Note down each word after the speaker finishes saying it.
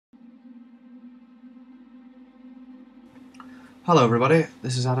Hello everybody,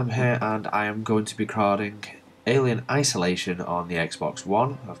 this is Adam here and I am going to be carding Alien Isolation on the Xbox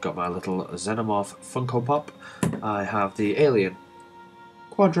One. I've got my little Xenomorph Funko Pop. I have the Alien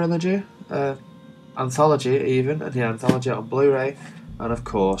Quadrilogy, Anthology even, and the Anthology on Blu-ray, and of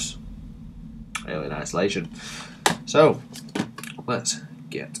course Alien Isolation. So, let's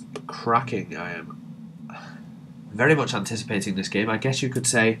get cracking. I am very much anticipating this game. I guess you could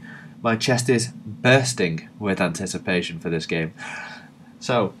say my chest is bursting with anticipation for this game.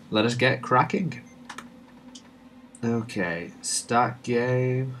 So, let us get cracking. Okay, start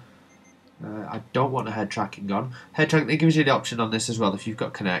game. I don't want a head tracking on. Head tracking, it gives you the option on this as well. If you've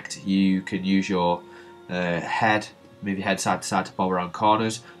got Connect, you can use your head, move your head side to side to bob around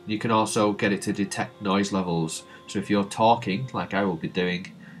corners. You can also get it to detect noise levels. So if you're talking, like I will be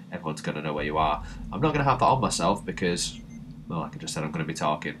doing, everyone's going to know where you are. I'm not going to have that on myself because, well, like I just said, I'm going to be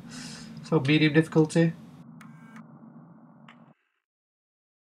talking. So medium difficulty.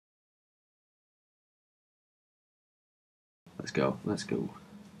 Let's go, let's go.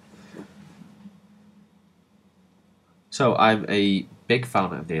 So I'm a big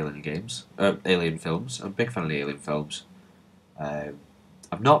fan of the Alien games, Alien films. I'm a big fan of the Alien films.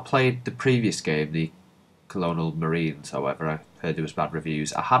 I've not played the previous game, the Colonial Marines. However, I heard there was bad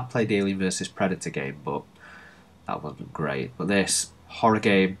reviews. I had played the Alien vs Predator game, but that wasn't great. But this horror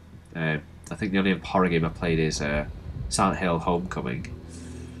game, I think the only horror game I played is Silent Hill: Homecoming.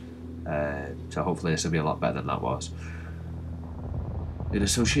 So hopefully this will be a lot better than that was. In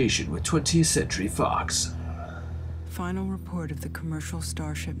association with 20th Century Fox. Final report of the commercial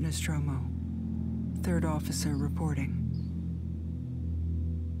starship Nostromo. Third officer reporting.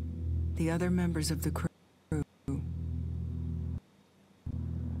 The other members of the crew: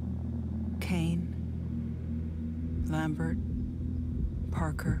 Kane, Lambert,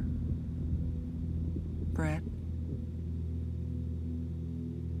 Parker, Brett,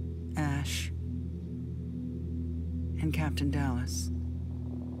 Ash, and Captain Dallas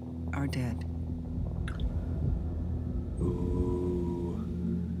are dead. Ooh.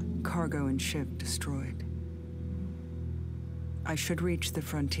 Cargo and ship destroyed. I should reach the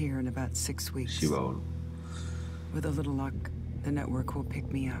frontier in about 6 weeks. She won't. With a little luck, the network will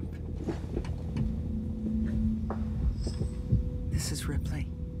pick me up. This is Ripley.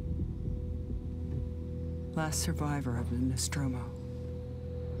 Last survivor of the Nostromo.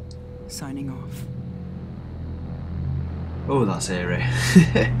 Signing off. Oh, that's eerie.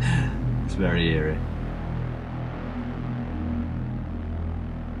 It's very eerie.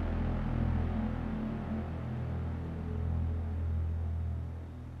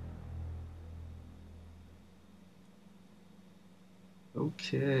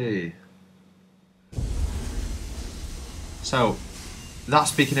 Okay. So, that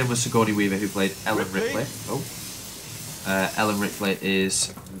speaking in was Sigourney Weaver, who played Ellen Ripley. Oh. Ellen Ripley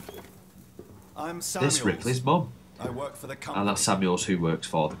is I'm Samuels. this Ripley's mum. I work for the company. And that's Samuels, who works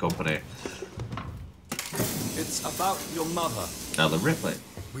for the company. It's about your mother. Ellen Ripley.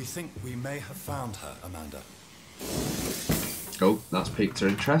 We think we may have found her, Amanda. Oh, that's piqued her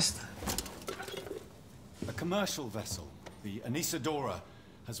interest. A commercial vessel, the Anisadora,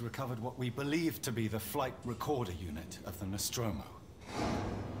 has recovered what we believe to be the flight recorder unit of the Nostromo.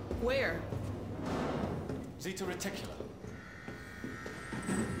 Where? Zeta Reticula.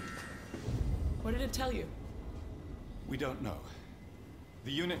 What did it tell you? We don't know.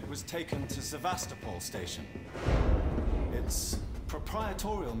 The unit was taken to Sevastopol station. It's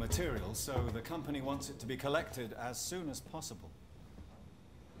proprietorial material, so the company wants it to be collected as soon as possible.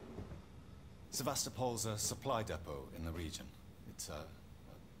 Sevastopol's a supply depot in the region. It's a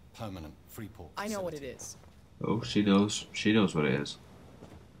permanent free port facility. I know what it is. Oh, she knows. She knows what it is.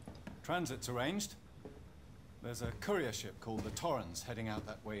 Transit's arranged. There's a courier ship called the Torrens heading out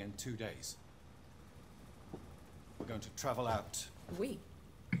that way in 2 days. We're going to travel out. We?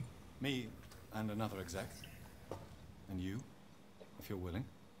 Me and another exec. And you, if you're willing.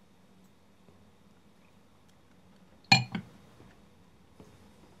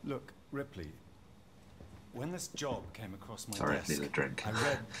 Look, Ripley, when this job came across my Sorry, I desk, need a drink. I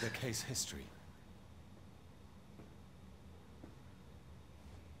read the case history.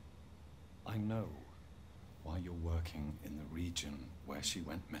 I know why you're working in the region where she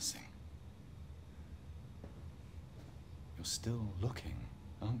went missing. You're still looking,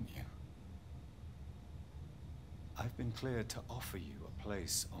 aren't you? I've been cleared to offer you a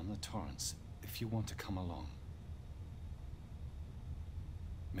place on the Torrens if you want to come along.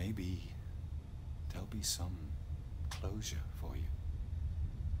 Maybe there'll be some closure for you.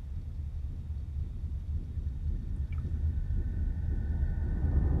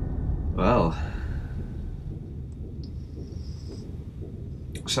 Well,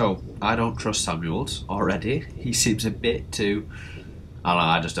 So, I don't trust Samuels already. He seems a bit too... I don't know,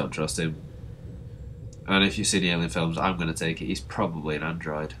 I just don't trust him. And if you see the Alien films, I'm going to take it. He's probably an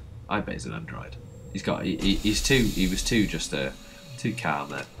android. I bet he's an android. He's got... he's too... He was too just too calm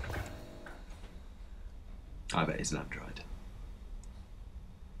there. I bet he's an android.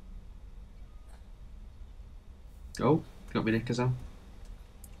 Oh, got me knickers on.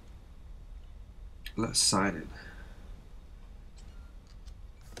 Let's sign in.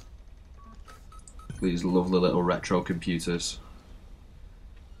 These lovely little retro computers.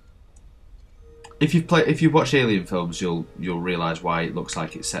 If you watch Alien films, you'll realise why it looks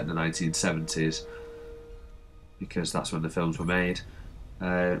like it's set in the 1970s, because that's when the films were made.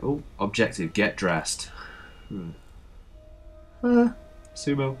 Oh, objective: get dressed.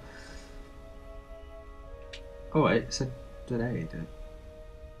 Sumo. Oh wait, it said today.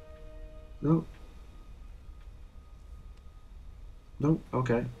 No. No.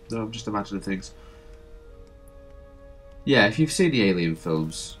 Okay. No, I'm just imagining things. Yeah, if you've seen the Alien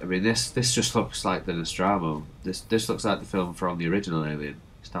films, I mean, this just looks like the Nostromo. This looks like the film from the original Alien.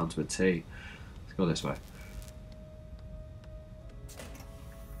 It's down to a T. Let's go this way.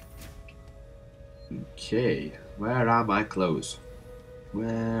 Okay, where are my clothes?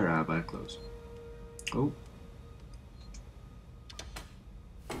 Where are my clothes? Oh.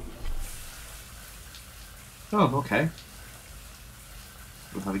 Oh, okay.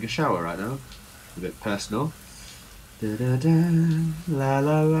 I'm having a shower right now. A bit personal. Da da da, la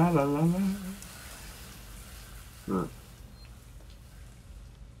la la la la la. Right.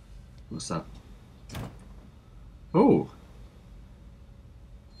 What's that? Oh!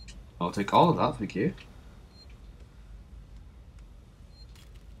 I'll take all of that, thank you.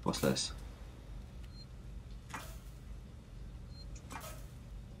 What's this?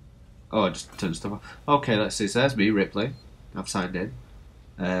 Oh, I just turned stuff off. Okay, let's see. So there's me, Ripley. I've signed in.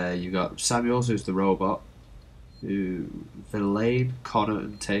 You got Samuels, who's the robot. Verlaine, Connor,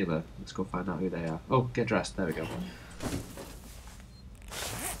 and Taylor. Let's go find out who they are. Oh, get dressed. There we go.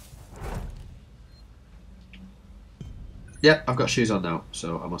 Yep, I've got shoes on now,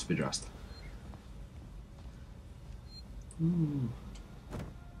 so I must be dressed.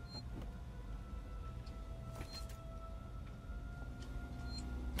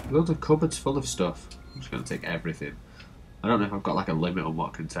 Loads of cupboards full of stuff. I'm just going to take everything. I don't know if I've got like a limit on what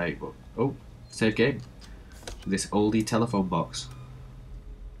I can take, but... Oh, save game. This oldie telephone box.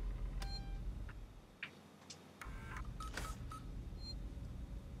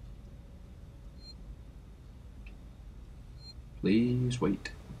 Please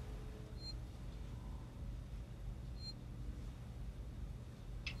wait.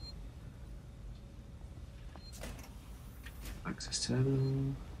 Access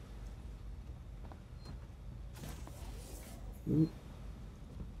terminal. Ooh.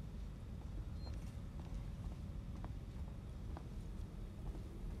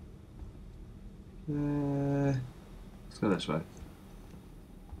 Let's go this way.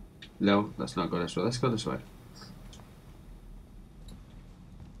 No, let's not go this way. Let's go this way.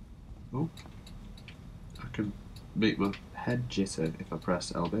 Oh, I can make my head jitter if I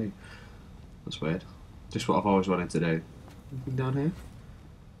press LB. That's weird. Just what I've always wanted to do. Anything down here?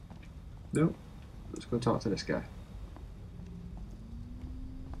 No. Let's go talk to this guy.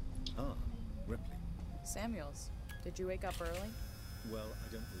 Ah, Ripley. Samuels, did you wake up early? Well,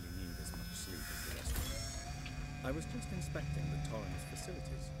 I don't really need as much sleep as the rest of you. I was just inspecting the Torrens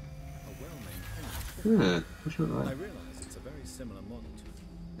facilities. A well-maintained. What's your I like? realise it's a very similar model to...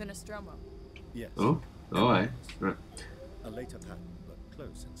 The Nostromo. Yes. Oh, aye. Right. A later pattern, but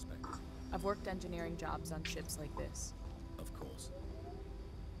close in spec. I've worked engineering jobs on ships like this. Of course.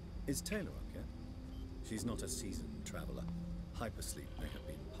 Is Taylor okay? She's not a seasoned traveller. Hypersleep may have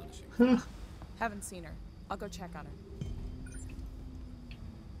been punishing. Haven't seen her. I'll go check on her.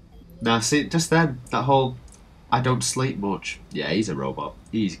 Now, see, just then, that whole I don't sleep much. Yeah, he's a robot.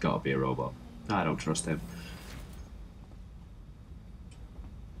 He's got to be a robot. I don't trust him.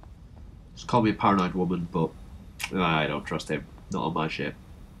 Just call me a paranoid woman, but I don't trust him. Not on my ship.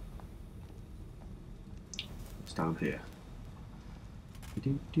 It's down here.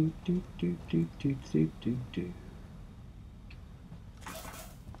 Do do do do do do do do do.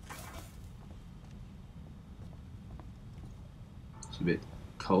 It's a bit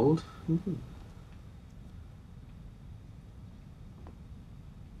cold.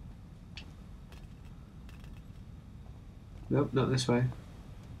 Nope, not this way.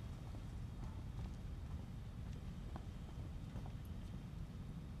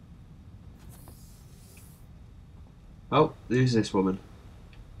 Oh, who's this woman?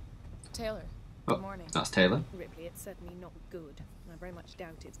 Taylor, Oh, morning. that's Taylor. Ripley, it's certainly not good. I very much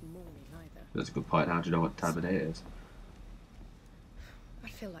doubt it's morning either. That's a good point. How do you know what time of day it is? I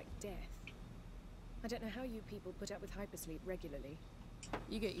feel like death. I don't know how you people put up with hypersleep regularly.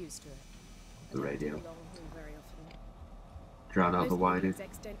 You get used to it. I The don't radio. do long haul very often. Drown out the Most whining.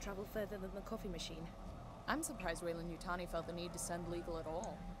 execs don't travel further than the coffee machine. I'm surprised Wayland Yutani felt the need to send legal at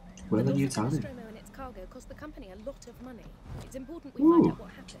all. Where The are you loss of timing? Nostromo and its cargo cost the company a lot of money. It's important we Ooh. find out what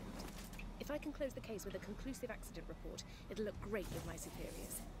happened. If I can close the case with a conclusive accident report, it'll look great with my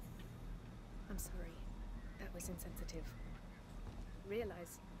superiors. I'm sorry. That was insensitive.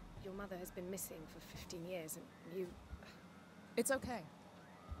 Realize your mother has been missing for 15 years and you... It's okay.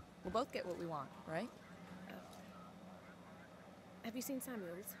 We'll both get what we want, right? Have you seen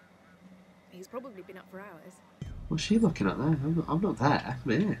Samuels? He's probably been up for hours. What's she looking at there? I'm not there.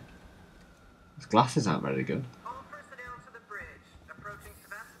 I'm here. His glasses aren't very good. All personnel to the bridge. Approaching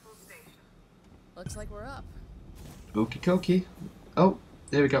Sebastopol Station. Looks like we're up. Okie dokie. Oh,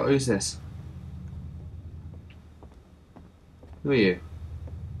 there we go. Who's this? Who are you?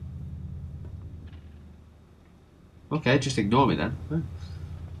 Okay, just ignore me then. Huh.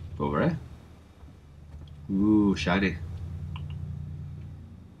 Go over here. Ooh, shiny.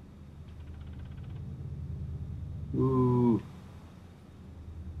 Ooh.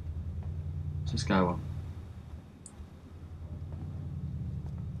 What's this guy want?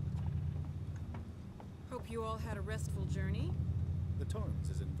 Hope you all had a restful journey. The Torrens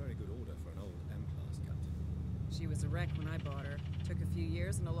is in very good order for an old M-class captain. She was a wreck when I bought her. Took a few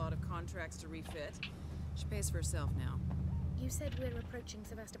years and a lot of contracts to refit. She pays for herself now. You said we're approaching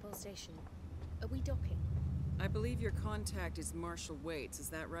Sevastopol Station. Are we docking? I believe your contact is Marshal Waits, is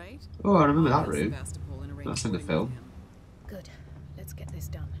that right? Oh, I remember that I'll room. Sevastopol and arrange That's in the boarding film. with him. Good. Let's get this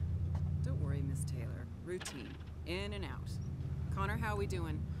done. Don't worry, Miss Taylor. Routine. In and out. Connor, how we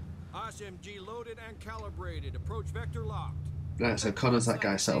doing? SMG loaded and calibrated. Approach vector locked. Right, so Connor's that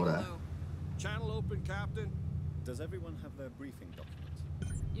guy Say set over there. hello. Channel open, Captain. Does everyone have their briefing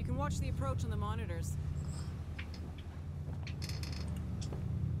documents? You can watch the approach on the monitors.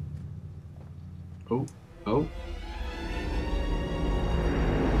 Oh, oh.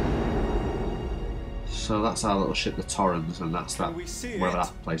 So that's our little ship, the Torrens, and that's that, Can we see whatever it?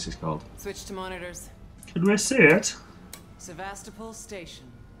 that place is called. Switch to monitors. Can we see it? Sevastopol Station.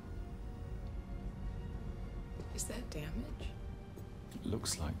 Is that damage? It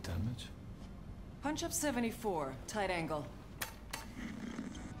looks like damage. Punch up 74. Tight angle.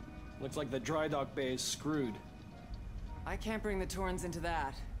 Looks like the dry dock bay is screwed. I can't bring the Torrens into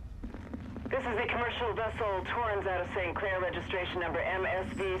that. This is the commercial vessel Torrens out of St. Clair, registration number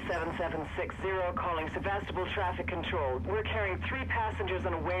MSV7760, calling Sevastopol Traffic Control. We're carrying 3 passengers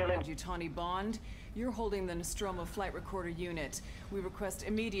on a Wayland. Yutani Bond, you're holding the Nostromo flight recorder unit. We request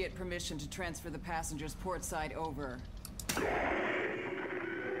immediate permission to transfer the passengers port side over. This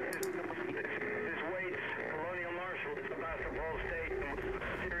Waits, Colonial Marshal, Sevastopol Station.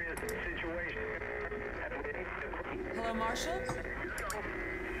 Serious situation. Hello, Marshal?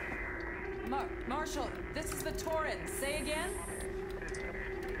 Marshal, this is the Torrens. Say again?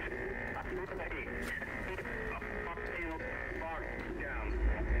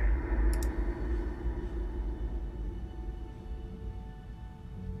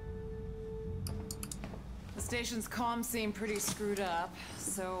 The station's comms seem pretty screwed up,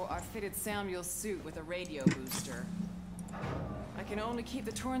 so I fitted Samuel's suit with a radio booster. I can only keep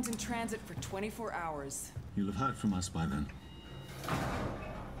the Torrens in transit for 24 hours. You'll have heard from us by then.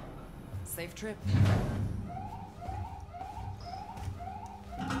 Safe trip.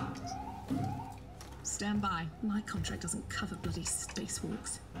 Stand by. My contract doesn't cover bloody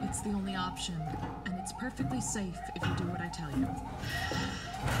spacewalks. It's the only option, and it's perfectly safe if you do what I tell you.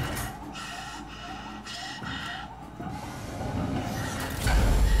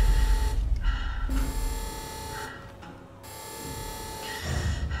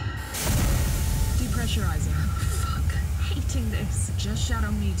 Depressurizing. Fuck. Hating this. Just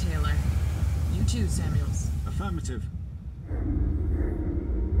shadow me, Taylor. You too, Samuels. Affirmative.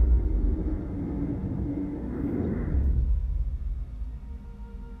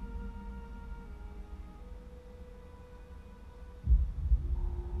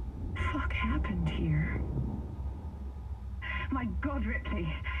 Fuck happened here? My God, Ripley.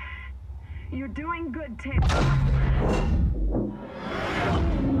 You're doing good, Taylor.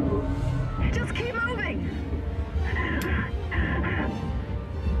 Just keep moving!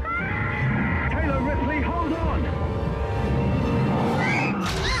 Taylor, Ripley, hold on!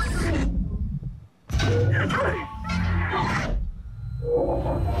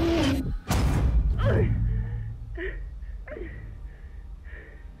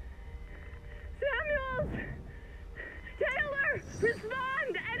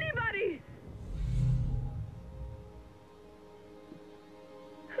 Respond! Anybody!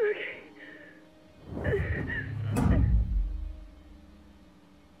 Okay.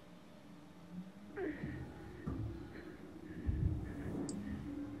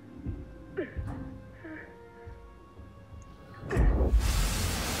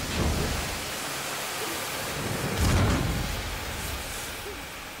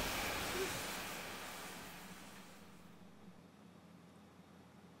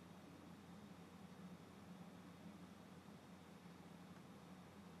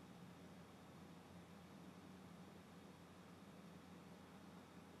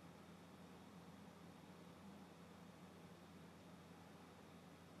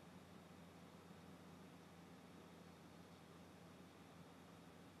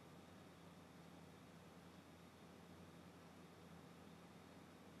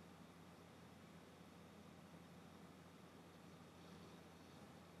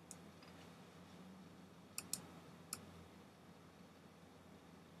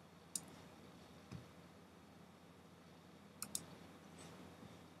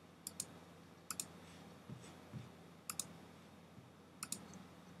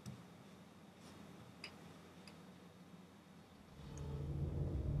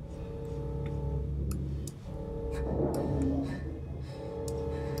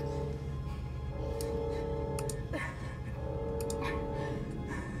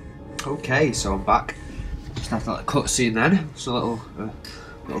 Okay, so I'm back. Just after that cutscene then. It's a little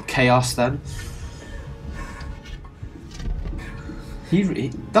chaos then.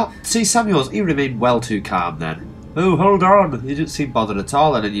 See, Samuels, he remained well too calm then. Oh, hold on! He didn't seem bothered at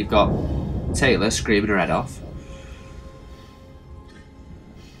all, and then you've got Taylor screaming her head off.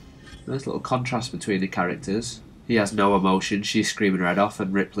 There's a little contrast between the characters. He has no emotion, she's screaming her head off,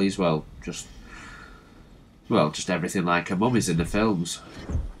 and Ripley's, well, just everything like her mum is in the films.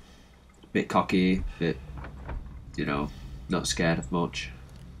 Bit cocky, bit, you know, not scared of much.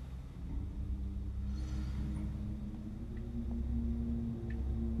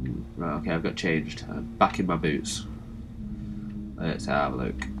 Right, okay, I've got changed. I'm back in my boots. Let's have a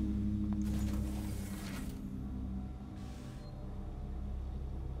look.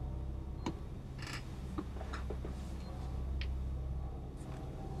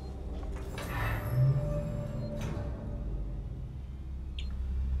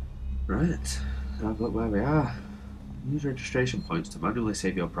 Right, have a look where we are. Use registration points to manually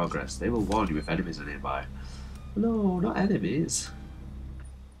save your progress. They will warn you if enemies are nearby. No, not enemies.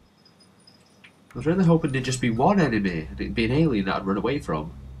 I was really hoping there'd just be one enemy, and it'd be an alien that I'd run away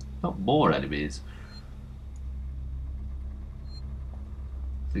from. Not more enemies.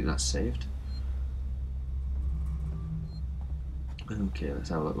 I think that's saved. Okay, let's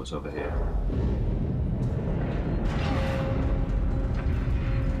have a look what's over here.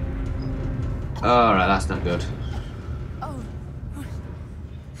 Alright, that's not good.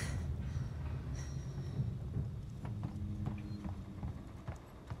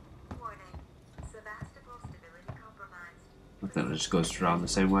 I think it just goes around the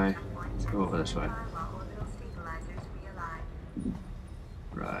same way. Let's go over this way.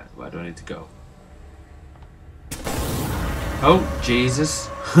 Right, where do I need to go? Oh, Jesus.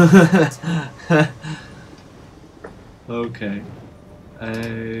 Okay.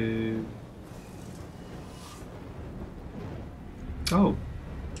 Oh.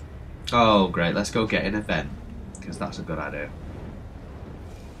 Oh, great. Let's go get in a vent, because that's a good idea.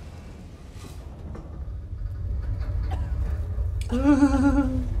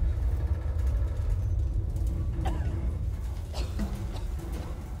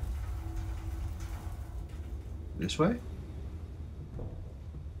 This way?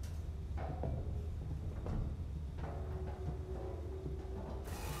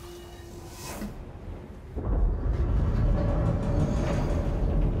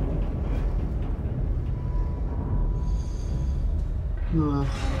 Right.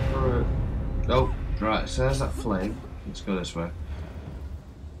 Oh, right, so there's that flame. Let's go this way.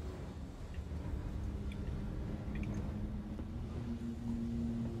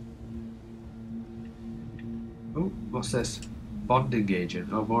 Oh, what's this? Bonding agent.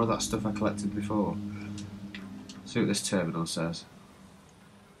 Oh, more of that stuff I collected before. See what this terminal says.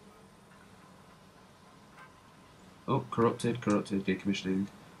 Oh, corrupted, decommissioning.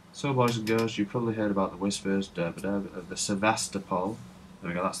 So, boys and girls, you've probably heard about the whispers of the Sevastopol. There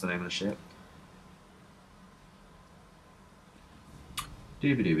we go, that's the name of the ship.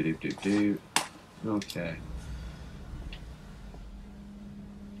 Doo-ba-doo-ba-doo-doo-doo. Okay.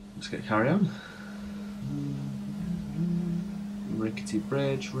 Let's get carry on. Rickety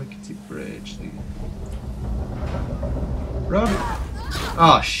bridge thing. Run!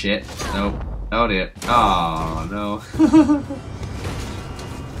 Oh shit. No. Oh dear. Oh no.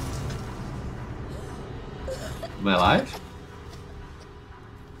 Am I alive?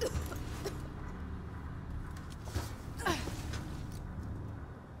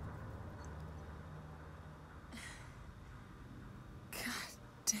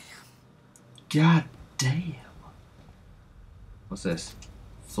 God damn. What's this?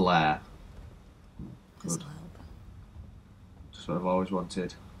 Flare. Good. Just what I've always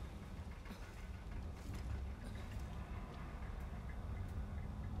wanted.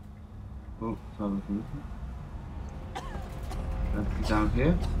 Oh, anything down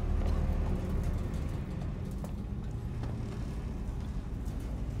here?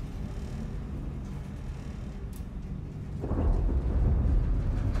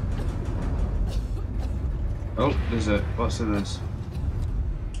 Oh, there's a... what's in this?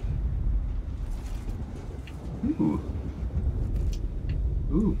 Ooh.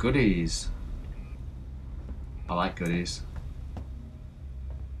 Ooh, goodies. I like goodies.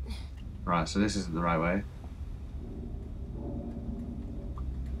 Right, so this isn't the right way.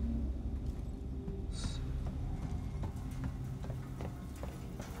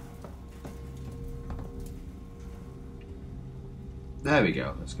 There we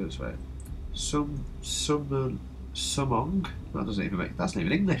go, let's go this way. Summon... That doesn't even make... that's not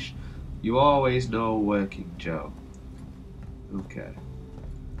even English. You always know Working Joe. Okay.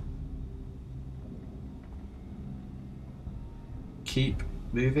 Keep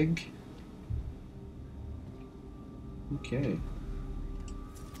moving. Okay.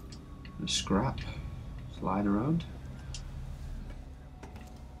 A scrap. It's lying around.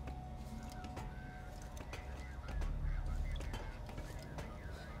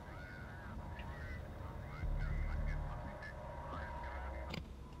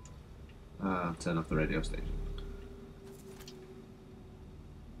 Turn off the radio station.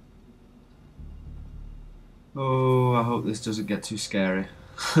 Oh, I hope this doesn't get too scary.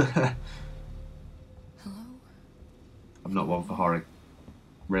 Hello? I'm not one for horror.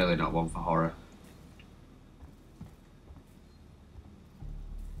 Really not one for horror.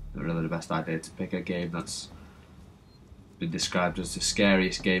 Not really the best idea to pick a game that's been described as the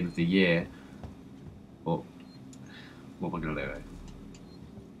scariest game of the year. But what am I going to do?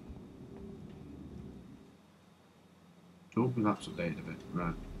 Oh, the map's updated a bit.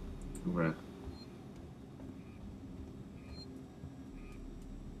 Right. Over here.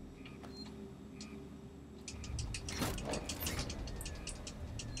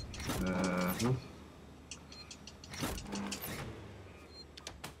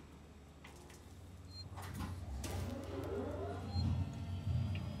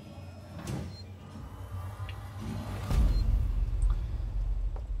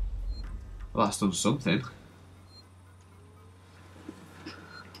 Well, that's done something.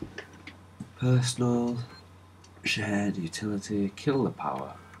 Personal, shared, utility, kill the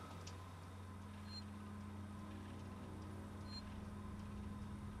power.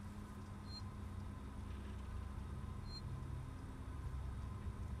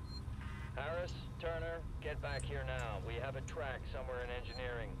 Harris, Turner, get back here now. We have a track somewhere in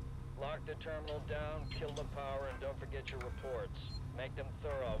engineering. Lock the terminal down, kill the power, and don't forget your reports. Make them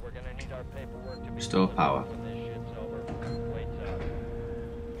thorough. We're gonna need our paperwork to be Restore power. when this shit's over. Waits up.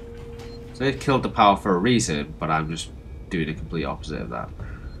 So they've killed the power for a reason, but I'm just doing the complete opposite of that.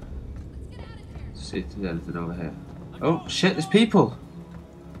 Let's see if there's anything over here. Oh shit, there's people!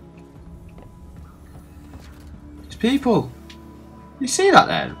 There's people! You see that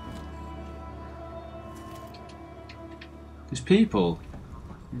then? There's people.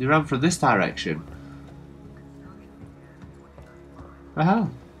 They ran from this direction. The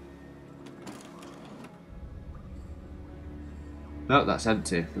hell? No, that's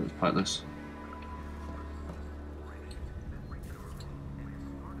empty. That was pointless.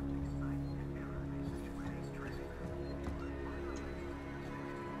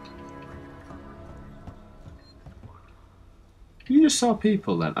 You just saw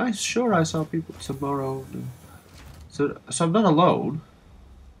people then? I'm sure I saw people tomorrow. So I'm not alone.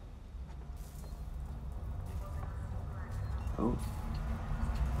 Oh.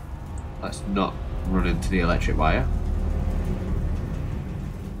 Let's not run into the electric wire.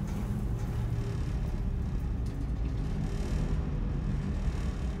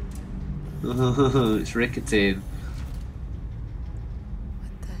 It's ricketing.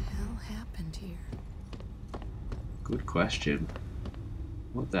 What the hell happened here? Good question.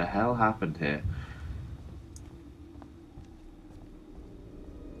 What the hell happened here?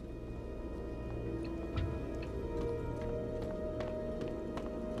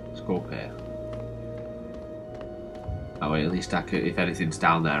 Let's go up here. That way at least I can, if anything's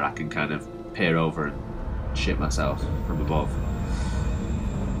down there, I can kind of peer over and shit myself from above.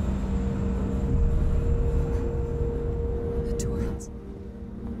 The Torrens.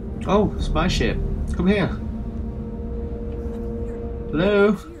 Oh, it's my ship. Come here.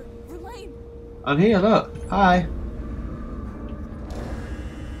 Hello? I'm here, look. Hi.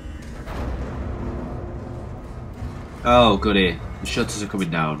 Oh, goody. The shutters are coming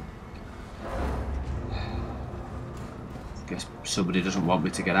down. Guess somebody doesn't want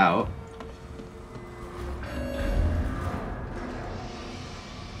me to get out.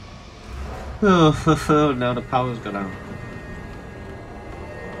 Oh, now the power's gone out.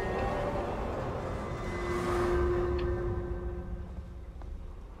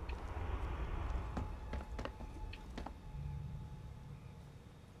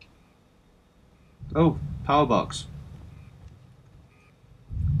 Oh, power box.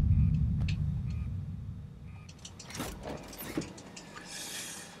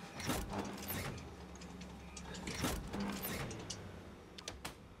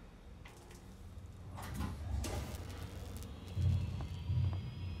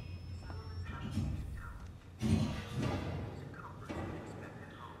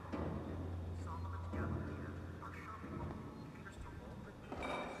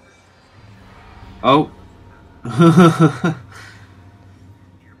 Oh.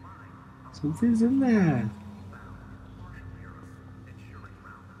 Something's in there.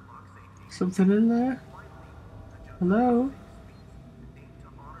 Something in there? Hello?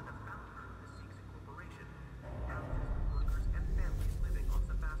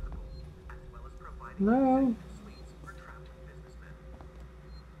 Hello?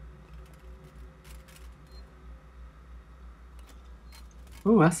 Oh,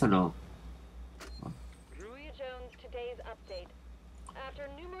 ethanol. Today's update. After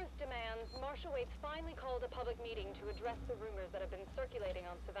numerous demands, Marshal Waits finally called a public meeting to address the rumors that have been circulating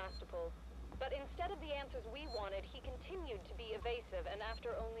on Sevastopol. But instead of the answers we wanted, he continued to be evasive, and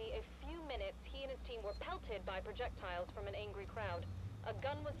after only a few minutes, he and his team were pelted by projectiles from an angry crowd. A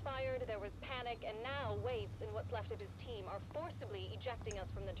gun was fired, there was panic, and now Waits and what's left of his team are forcibly ejecting us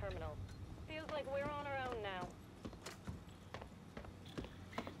from the terminal. Feels like we're on our own now.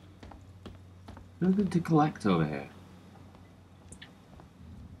 Nothing to collect over here.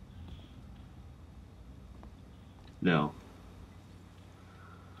 No.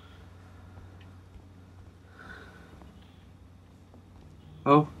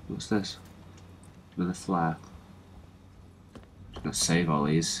 Oh, what's this? Another flare. Just gonna save all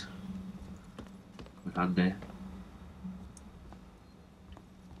these. Quite handy.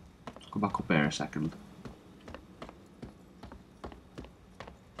 Go back up here a second.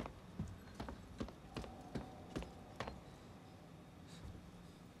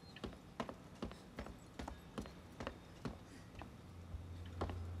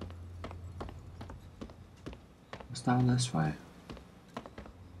 What's down this way?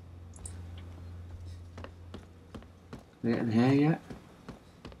 Is it in here yet?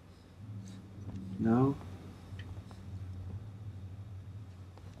 No.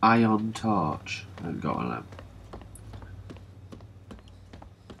 Ion torch. I haven't got one of them.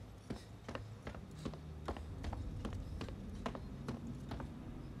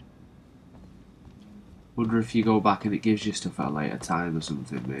 Wonder if you go back and it gives you stuff at a later time or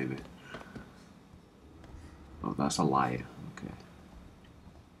something, maybe. Oh, that's a light. Okay.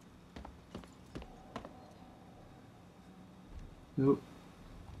 Nope.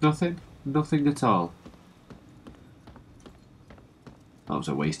 Nothing. Nothing at all. That was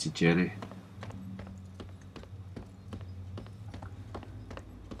a wasted journey.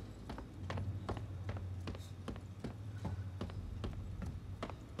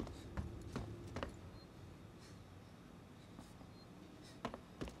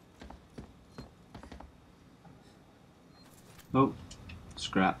 Oh,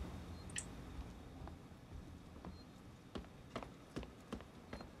 scrap.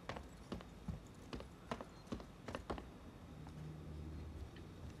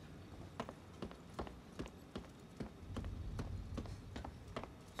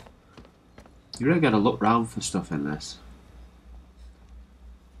 You really gotta look round for stuff in this.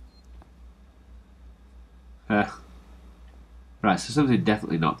 Right, so something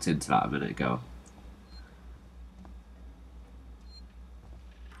definitely knocked into that a minute ago.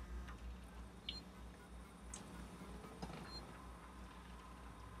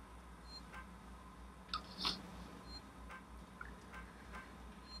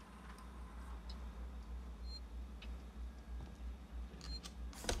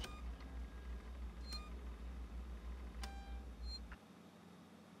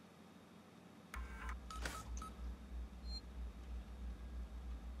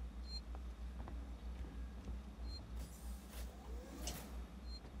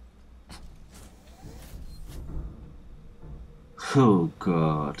 Oh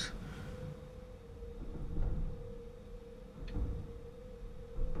god.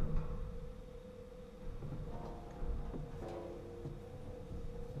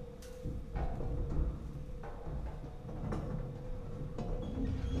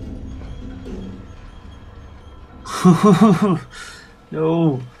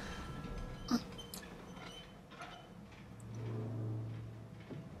 No.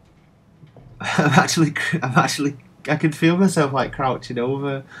 I'm actually, I can feel myself like crouching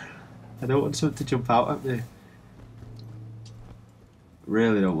over. I don't want something to jump out at me.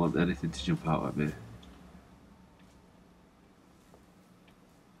 Really don't want anything to jump out at me.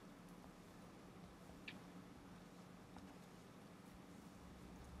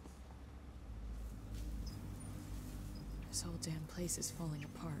 This whole damn place is falling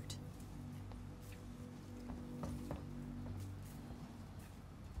apart.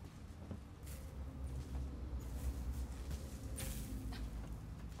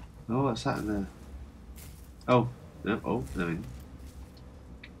 Oh, what's that in there? Oh, no, oh, there we go.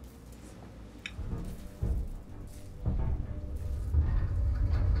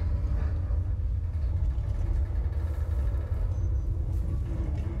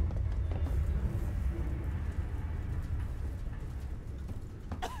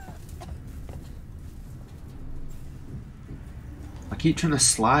 I keep trying to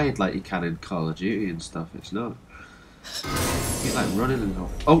slide like you can in Call of Duty and stuff. It's not. I keep like running and go.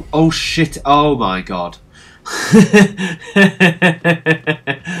 Oh, oh shit! Oh my god!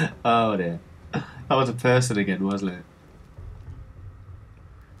 Oh dear. That was a person again, wasn't it?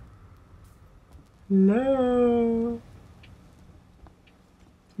 No.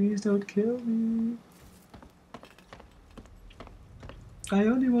 Please don't kill me. I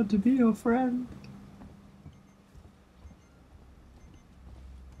only want to be your friend.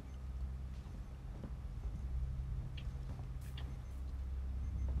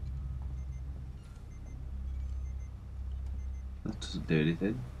 That doesn't do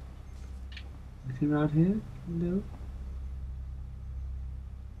anything. Anything around here? No.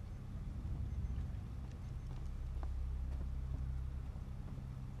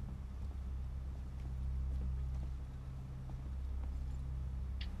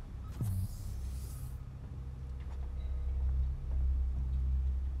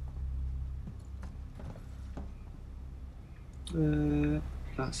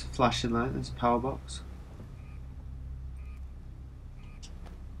 That's a flashing light. There's a power box.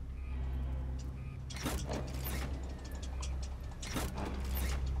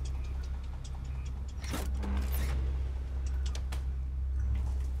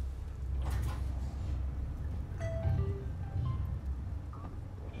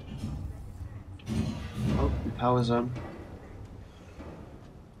 Oh, the power's on.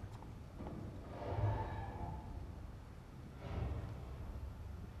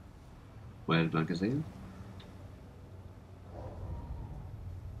 Weird magazine.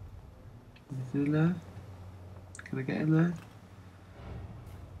 Anything in there? Can I get in there?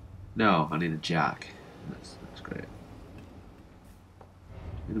 No, I need a jack. That's great.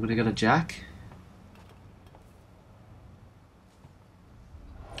 Anybody got a jack?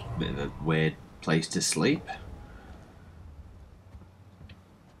 Bit of a weird place to sleep.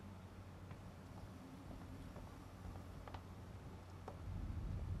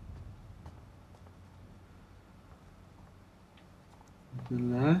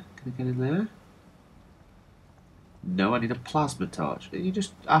 In there? Can I get in there? No, I need a plasma torch. Are you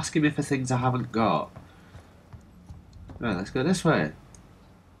just asking me for things I haven't got? Right, let's go this way.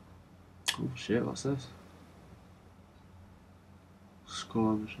 Oh shit, what's this? Skull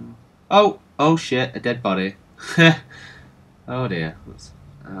on the shelf. Oh! Oh shit, a dead body. Oh dear.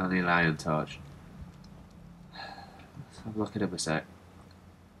 I need an iron torch. Let's have a look at him a sec.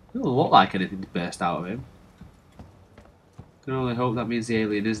 Doesn't look like anything burst out of him. Can only hope that means the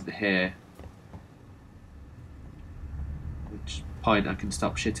alien isn't here. At which point I can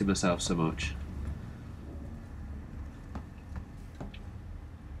stop shitting myself so much.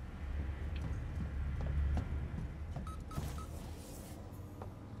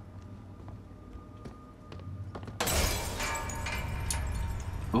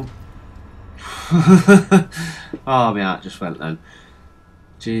 Oh. Oh, my heart just went then.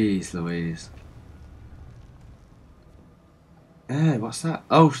 Jeez Louise. Hey, what's that?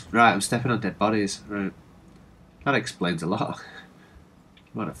 Oh, right, I'm stepping on dead bodies. Right. That explains a lot.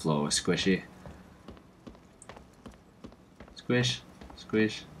 What a floor was squishy. Squish,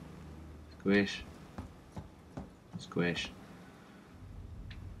 squish, squish, squish.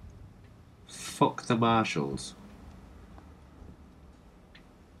 Fuck the marshals.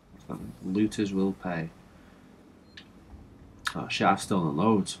 Looters will pay. Oh shit, I've stolen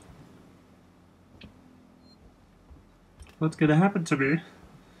loads. What's gonna happen to me?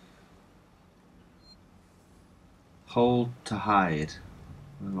 Hold to hide.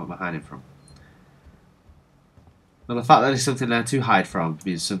 What am I hiding from? Well, the fact that there's something there to hide from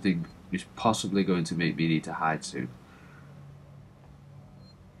means something is possibly going to make me need to hide soon.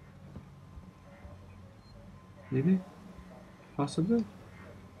 Maybe? Possibly?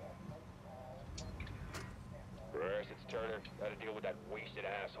 Burris, it's Turner. Gotta deal with that wasted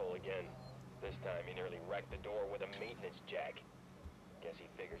asshole again. This time he nearly wrecked the door with a maintenance jack. Guess he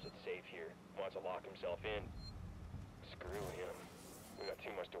figures it's safe here. Wants to lock himself in. Screw him. We got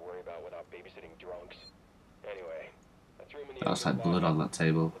too much to worry about without babysitting drunks. Anyway, I threw him in the That's like blood on that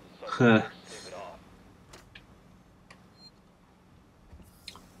table.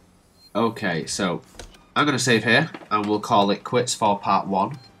 Okay, so I'm going to save here and we'll call it quits for part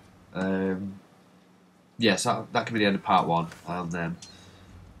 1. Yes, that can be the end of part 1, and then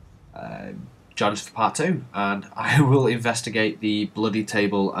join us for part 2, and I will investigate the bloody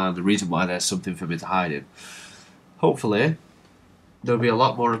table and the reason why there's something for me to hide in. Hopefully there'll be a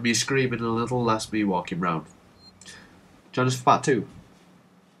lot more of me screaming and a little less me walking round. Join us for part 2.